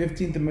 and the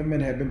 15th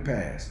Amendment had been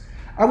passed.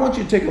 I want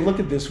you to take a look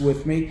at this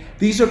with me.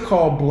 These are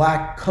called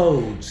black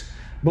codes.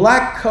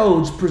 Black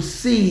codes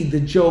precede the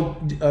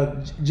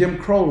Jim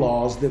Crow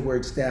laws that were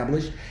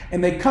established,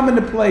 and they come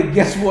into play,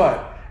 guess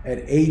what? At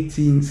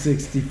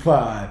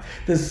 1865.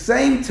 The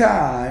same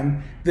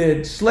time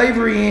that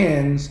slavery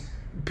ends,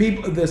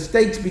 the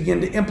states begin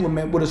to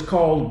implement what is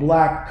called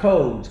black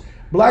codes.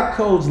 Black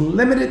codes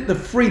limited the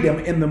freedom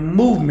in the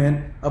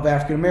movement of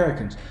African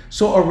Americans.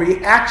 So a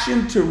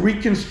reaction to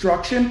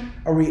Reconstruction,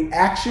 a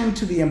reaction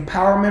to the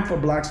empowerment for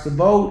blacks to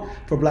vote,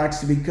 for blacks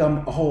to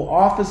hold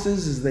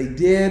offices as they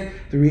did,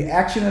 the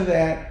reaction to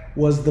that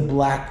was the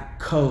black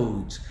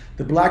codes.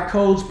 The black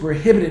codes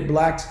prohibited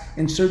blacks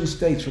in certain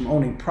states from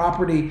owning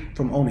property,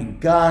 from owning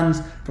guns,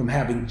 from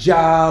having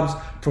jobs,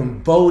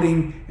 from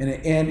voting,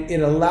 and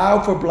it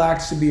allowed for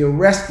blacks to be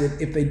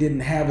arrested if they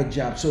didn't have a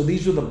job. So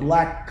these were the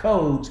black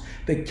codes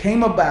that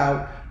came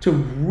about to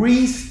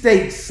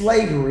restate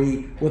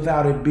slavery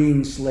without it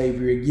being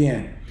slavery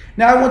again.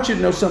 Now I want you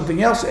to know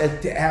something else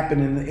that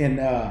happened in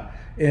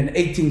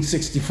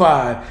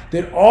 1865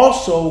 that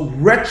also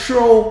brought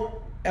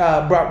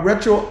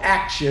retro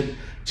action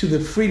to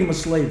the freedom of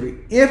slavery.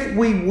 If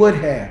we would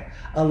have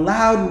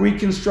allowed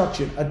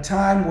Reconstruction, a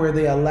time where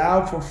they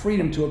allowed for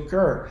freedom to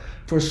occur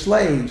for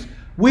slaves,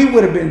 we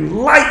would have been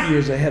light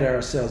years ahead of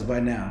ourselves by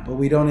now. But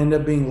we don't end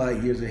up being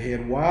light years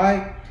ahead.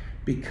 Why?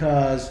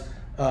 Because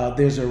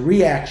there's a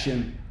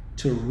reaction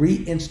to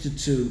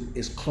reinstitute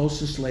as close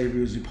to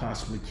slavery as we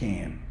possibly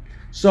can.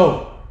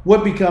 So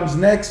what becomes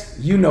next?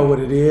 You know what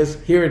it is.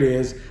 Here it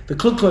is. The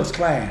Ku Klux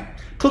Klan.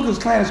 Ku Klux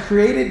Klan was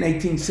created in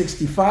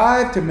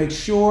 1865 to make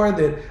sure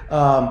that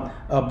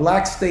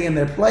blacks stay in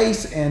their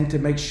place and to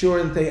make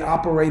sure that they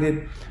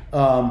operated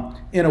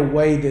in a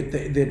way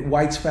that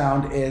whites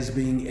found as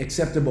being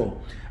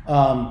acceptable.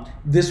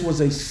 This was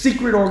a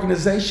secret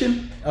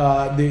organization.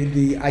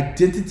 The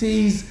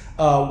identities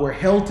were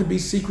held to be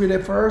secret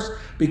at first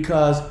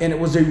and it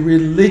was a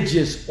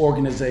religious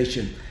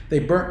organization. They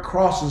burnt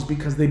crosses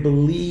because they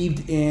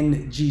believed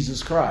in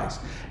Jesus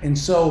Christ. And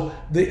so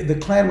the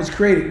Klan was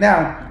created.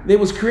 Now, it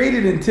was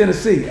created in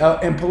Tennessee,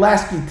 in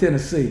Pulaski,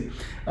 Tennessee.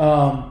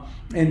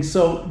 And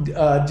so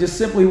just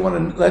simply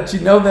want to let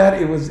you know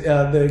that it was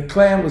the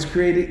Klan was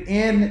created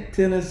in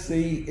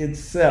Tennessee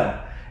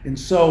itself. And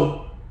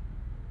so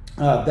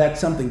that's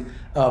something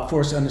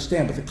for us to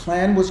understand. But the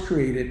Klan was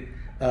created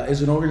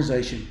as an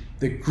organization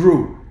that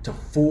grew to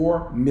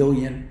 4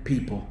 million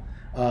people.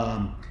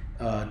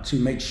 To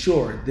make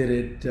sure that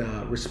it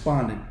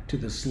responded to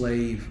the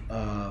slave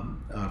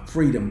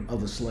freedom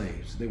of the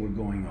slaves that were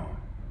going on.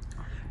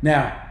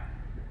 Now,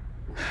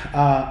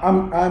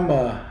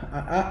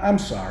 I'm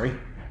sorry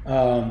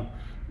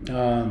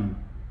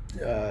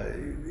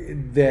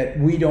that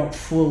we don't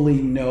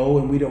fully know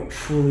and we don't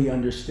fully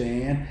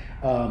understand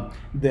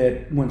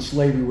that when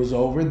slavery was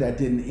over, that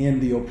didn't end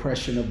the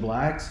oppression of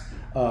blacks.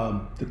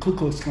 The Ku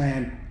Klux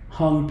Klan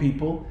hung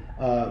people.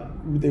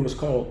 It was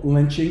called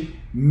lynching.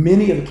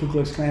 Many of the Ku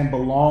Klux Klan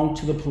belonged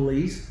to the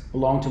police,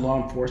 belonged to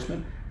law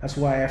enforcement. That's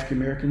why African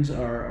Americans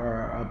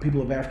are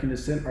people of African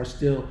descent are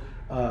still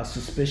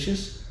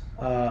suspicious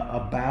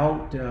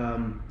about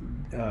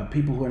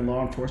people who are in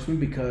law enforcement,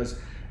 because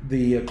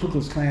the Ku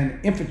Klux Klan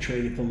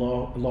infiltrated the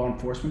law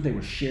enforcement. They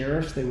were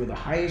sheriffs. They were the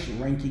highest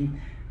ranking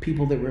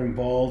people that were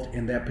involved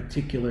in that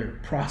particular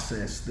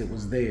process that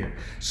was there.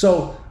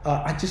 So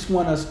I just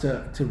want us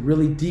to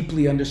really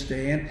deeply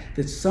understand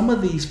that some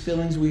of these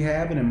feelings we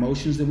have and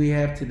emotions that we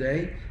have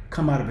today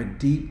come out of a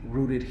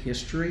deep-rooted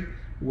history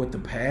with the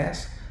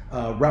past.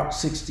 Route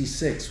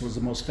 66 was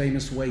the most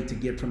famous way to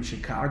get from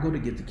Chicago to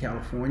get to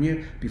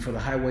California before the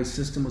highway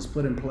system was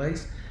put in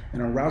place.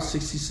 And on Route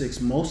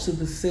 66, most of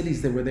the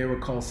cities that were there were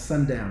called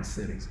sundown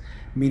cities,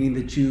 meaning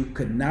that you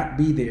could not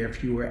be there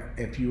if you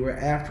were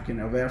African,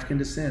 of African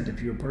descent,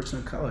 if you were a person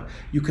of color.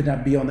 You could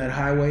not be on that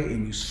highway,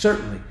 and you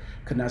certainly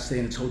could not stay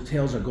in its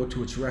hotels or go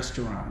to its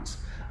restaurants.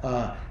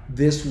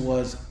 This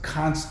was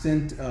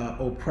constant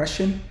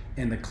oppression,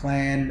 and the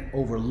Klan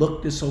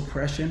overlooked this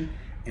oppression,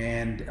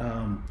 and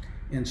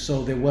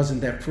so there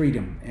wasn't that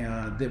freedom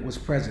that was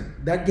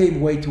present. That gave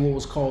way to what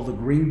was called the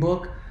Green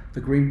Book. The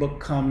Green Book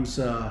comes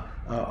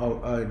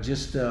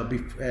just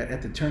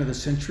at the turn of the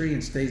century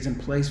and stays in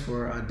place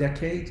for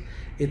decades.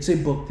 It's a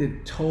book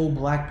that told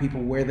black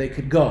people where they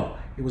could go.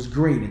 It was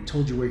green. It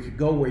told you where you could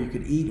go, where you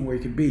could eat, and where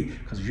you could be.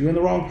 Because if you're in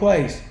the wrong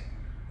place,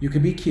 you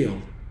could be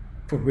killed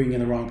for being in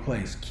the wrong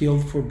place,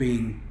 killed for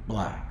being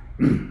black.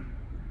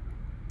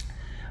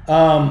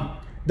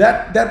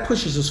 That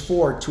pushes us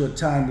forward to a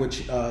time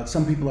which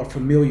some people are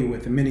familiar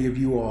with, and many of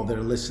you all that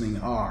are listening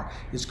are.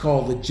 It's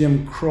called the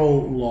Jim Crow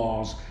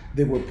laws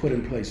that were put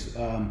in place.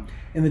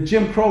 In the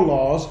Jim Crow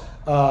laws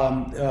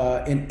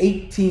in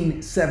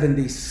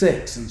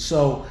 1876, and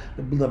so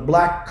the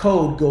Black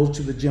Code goes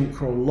to the Jim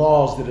Crow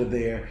laws that are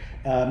there.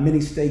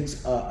 Many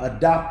states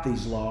adopt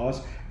these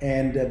laws,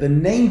 and the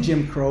name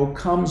Jim Crow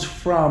comes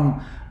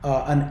from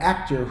an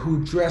actor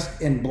who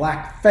dressed in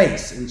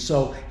blackface, and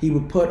so he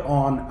would put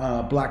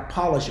on black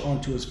polish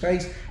onto his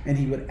face, and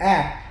he would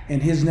act,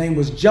 and his name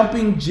was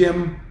Jumping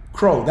Jim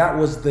Crow. That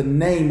was the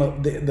name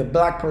of the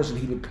black person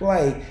he would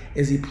play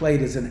as he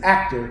played as an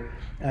actor,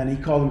 and he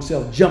called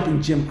himself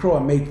Jumping Jim Crow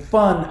and made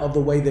fun of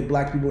the way that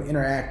black people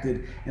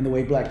interacted and the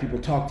way black people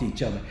talked to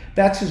each other.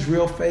 That's his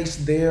real face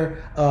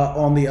there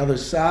on the other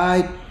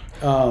side,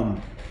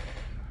 and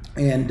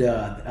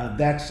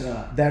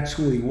that's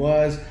who he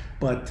was.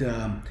 But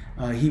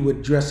he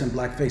would dress in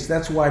blackface.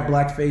 That's why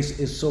blackface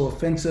is so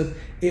offensive.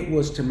 It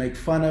was to make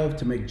fun of,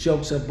 to make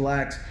jokes of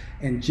blacks.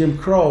 And Jim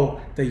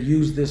Crow, they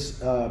used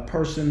this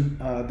person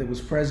that was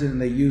president,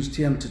 they used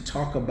him to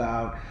talk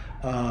about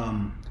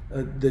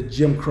the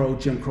Jim Crow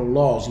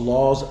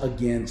laws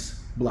against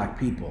black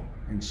people.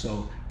 And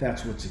so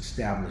that's what's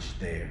established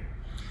there.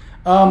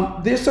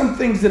 There's some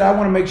things that I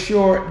want to make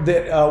sure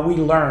that we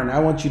learn. I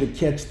want you to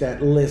catch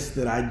that list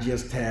that I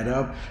just had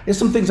up. There's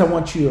some things I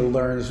want you to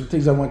learn. There's some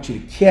things I want you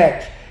to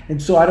catch,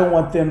 and so I don't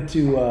want them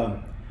to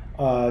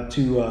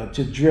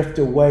drift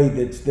away.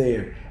 That's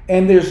there.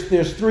 And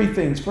there's three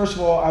things. First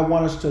of all, I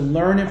want us to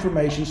learn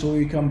information so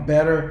we become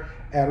better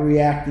at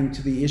reacting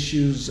to the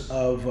issues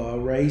of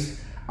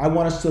race. I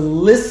want us to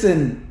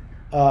listen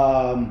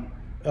to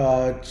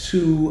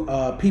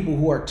people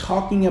who are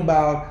talking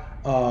about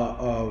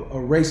a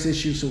race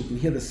issue so we can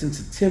hear the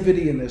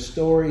sensitivity in their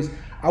stories.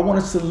 I want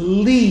us to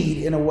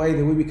lead in a way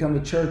that we become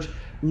the church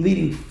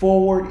leading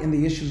forward in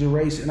the issues of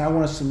race, and I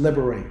want us to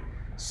liberate,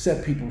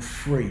 set people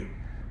free.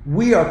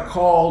 We are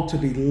called to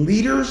be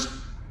leaders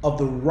of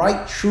the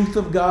right truth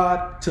of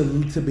God, to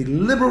be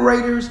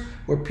liberators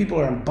where people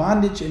are in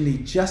bondage and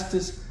need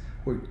justice.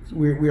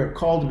 We are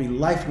called to be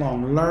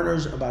lifelong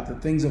learners about the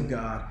things of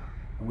God,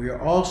 and we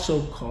are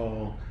also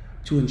called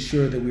to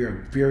ensure that we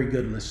are very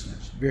good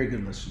listeners, very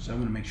good listeners. I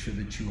want to make sure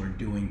that you are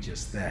doing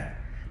just that.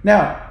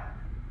 Now,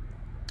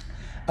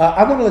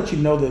 I want to let you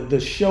know that the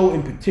show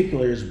in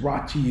particular is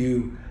brought to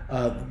you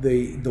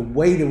the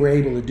way that we're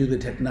able to do the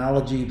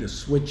technology, the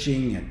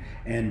switching,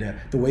 and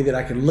the way that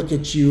I can look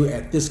at you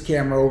at this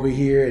camera over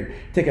here and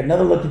take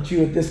another look at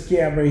you at this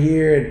camera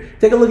here and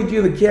take a look at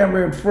you at the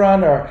camera in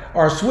front,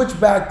 or switch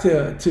back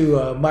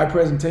to my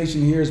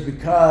presentation here is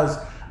because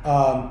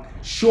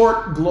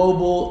Short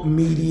Global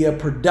Media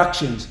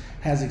Productions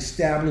has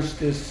established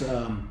this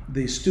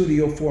the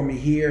studio for me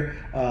here.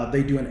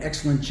 They do an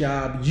excellent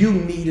job. You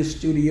need a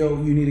studio.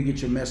 You need to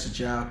get your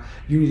message out.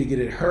 You need to get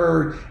it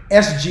heard.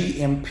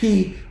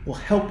 SGMP will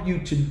help you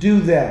to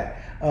do that.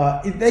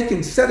 If they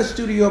can set a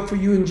studio up for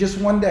you in just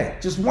one day.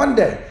 Just one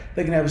day,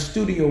 they can have a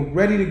studio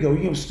ready to go.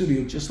 You have a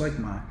studio just like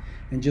mine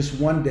in just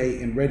one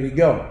day and ready to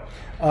go.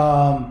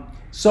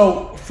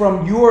 So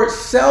from your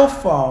cell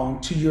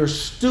phone to your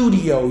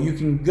studio, you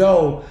can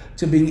go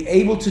to being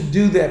able to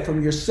do that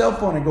from your cell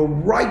phone and go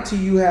right to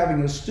you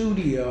having a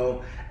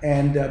studio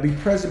and be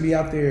present, be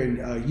out there in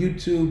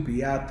YouTube,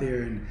 be out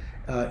there in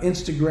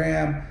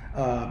Instagram,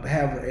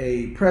 have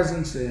a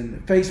presence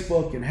in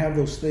Facebook, and have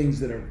those things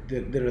that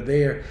are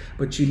there.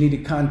 But you need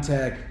to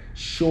contact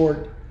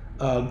Short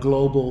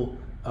Global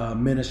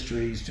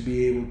Ministries to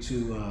be able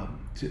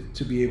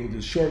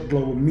to Short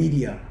Global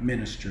Media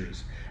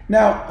Ministries.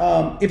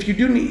 Now, if you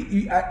do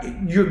need,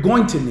 you're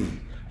going to need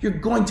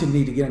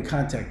to get in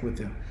contact with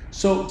them.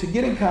 So to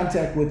get in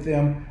contact with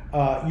them,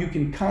 you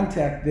can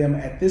contact them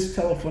at this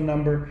telephone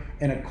number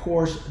and, of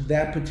course,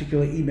 that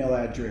particular email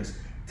address,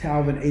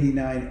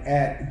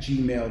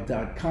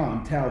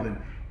 talvin89@gmail.com,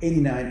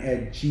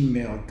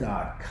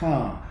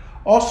 talvin89@gmail.com.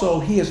 Also,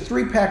 he has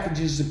 3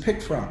 packages to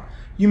pick from.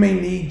 You may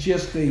need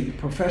just the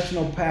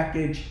professional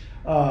package.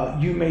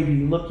 You may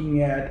be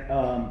looking at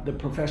the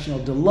professional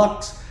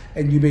deluxe,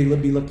 and you may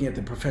be looking at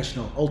the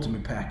professional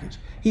ultimate package.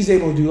 He's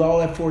able to do all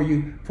that for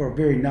you for a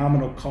very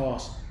nominal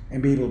cost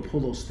and be able to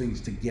pull those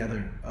things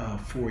together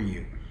for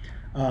you.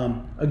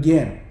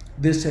 Again,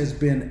 this has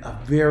been a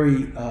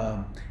very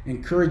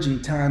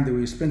encouraging time that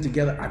we've spent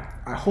together.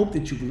 I hope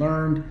that you've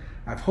learned.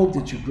 I hope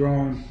that you've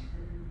grown.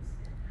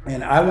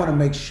 And I want to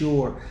make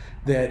sure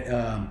that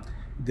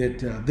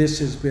this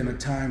has been a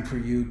time for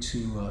you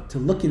to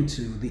look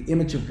into the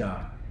image of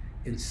God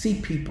and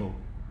see people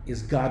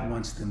as God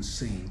wants them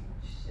seen.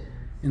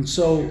 And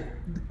so,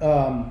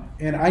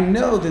 and I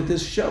know that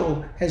this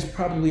show has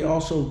probably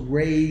also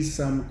raised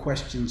some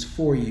questions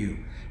for you.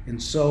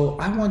 And so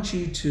I want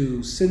you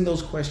to send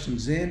those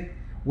questions in.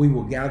 We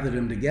will gather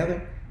them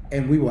together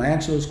and we will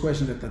answer those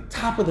questions at the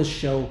top of the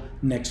show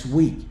next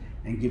week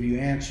and give you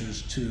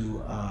answers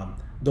to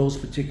those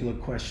particular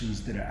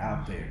questions that are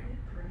out there.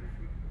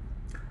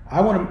 I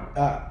want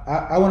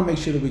to make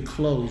sure that we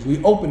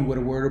open with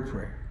a word of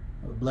prayer.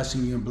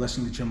 blessing you and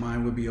blessing that your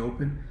mind would be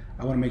open.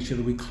 I want to make sure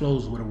that we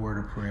close with a word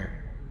of prayer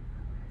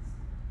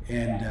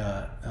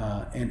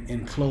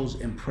and close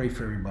and pray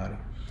for everybody.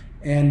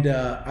 And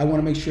I want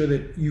to make sure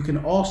that you can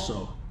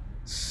also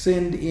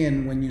send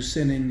in, when you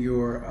send in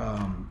your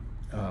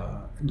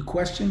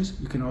questions,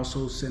 you can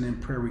also send in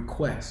prayer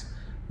requests.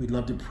 We'd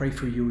love to pray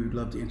for you. We'd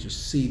love to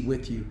intercede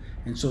with you.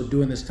 And so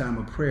during this time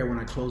of prayer, when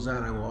I close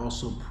out, I will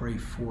also pray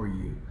for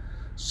you.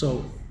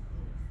 So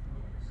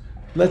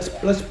let's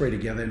pray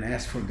together and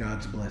ask for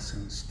God's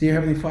blessings. Dear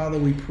Heavenly Father,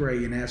 we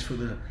pray and ask for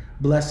the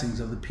blessings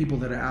of the people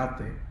that are out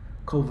there.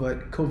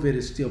 COVID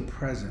is still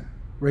present.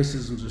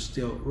 Racism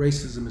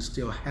is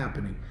still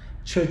happening.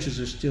 Churches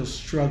are still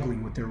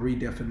struggling with their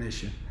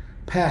redefinition.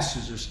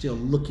 Pastors are still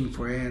looking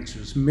for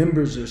answers.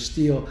 Members are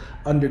still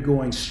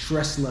undergoing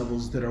stress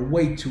levels that are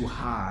way too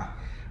high.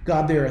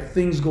 God, there are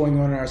things going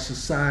on in our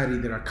society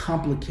that are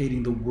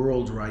complicating the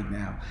world right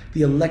now.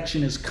 The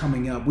election is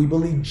coming up. We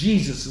believe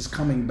Jesus is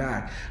coming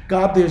back.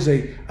 God, there's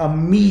a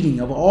meeting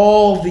of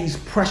all these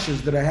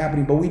pressures that are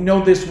happening, but we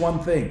know this one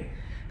thing,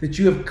 that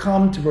you have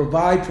come to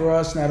provide for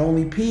us not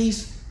only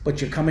peace,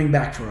 but you're coming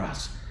back for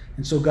us.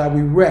 And so, God,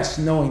 we rest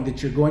knowing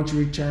that you're going to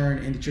return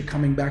and that you're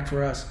coming back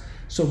for us.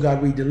 So,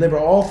 God, we deliver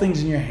all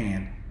things in your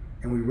hand,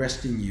 and we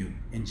rest in you,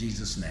 in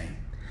Jesus' name.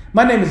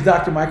 My name is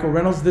Dr. Michael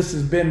Reynolds. This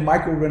has been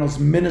Michael Reynolds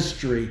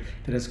Ministry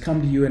that has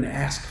come to you and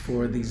asked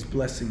for these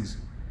blessings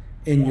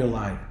in your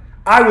life.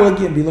 I will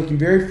again be looking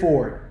very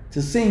forward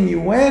to seeing you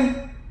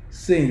when?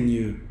 Seeing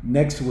you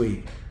next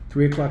week,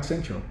 3 o'clock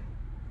Central,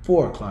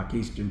 4 o'clock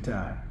Eastern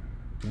Time.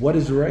 What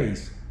is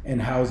race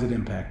and how is it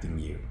impacting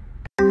you?